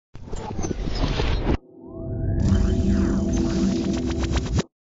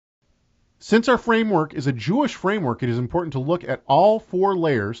Since our framework is a Jewish framework, it is important to look at all 4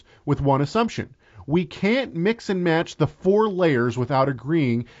 layers with one assumption. We can't mix and match the 4 layers without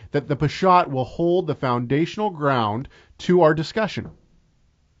agreeing that the Peshat will hold the foundational ground to our discussion.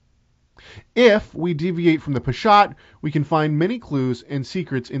 If we deviate from the Peshat, we can find many clues and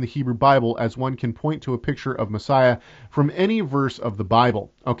secrets in the Hebrew Bible, as one can point to a picture of Messiah from any verse of the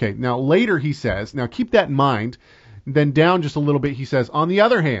Bible. Okay, now later he says, now keep that in mind, then down just a little bit he says, on the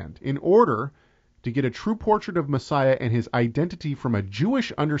other hand, in order to get a true portrait of Messiah and his identity from a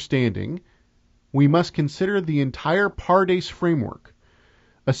Jewish understanding, we must consider the entire Pardes framework,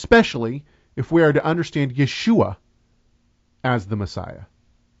 especially if we are to understand Yeshua as the Messiah.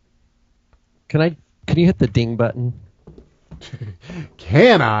 Can you hit the ding button?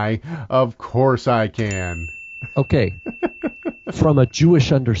 Can I? Of course I can. Okay. From a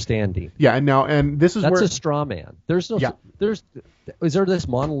Jewish understanding. Yeah, and this is that's where a straw man. Is there this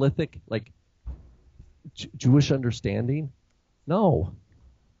monolithic Jewish understanding? No.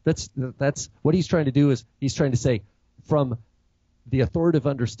 That's what he's trying to do is he's trying to say from the authoritative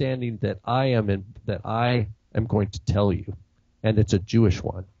understanding that I am going to tell you, and it's a Jewish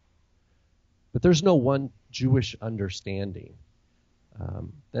one. But there's no one Jewish understanding.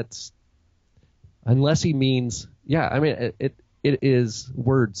 That's unless he means, it is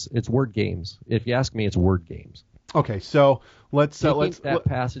words. It's word games. If you ask me, it's word games. Okay, so let's that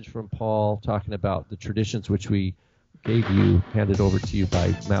passage from Paul talking about the traditions which we gave you, handed over to you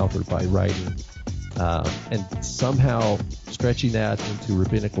by mouth or by writing, and somehow stretching that into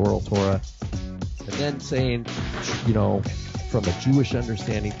rabbinic oral Torah, and then saying, from a Jewish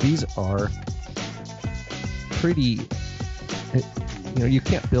understanding, these are pretty, you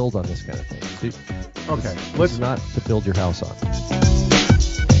can't build on this kind of thing. Okay, let's not to build your house on.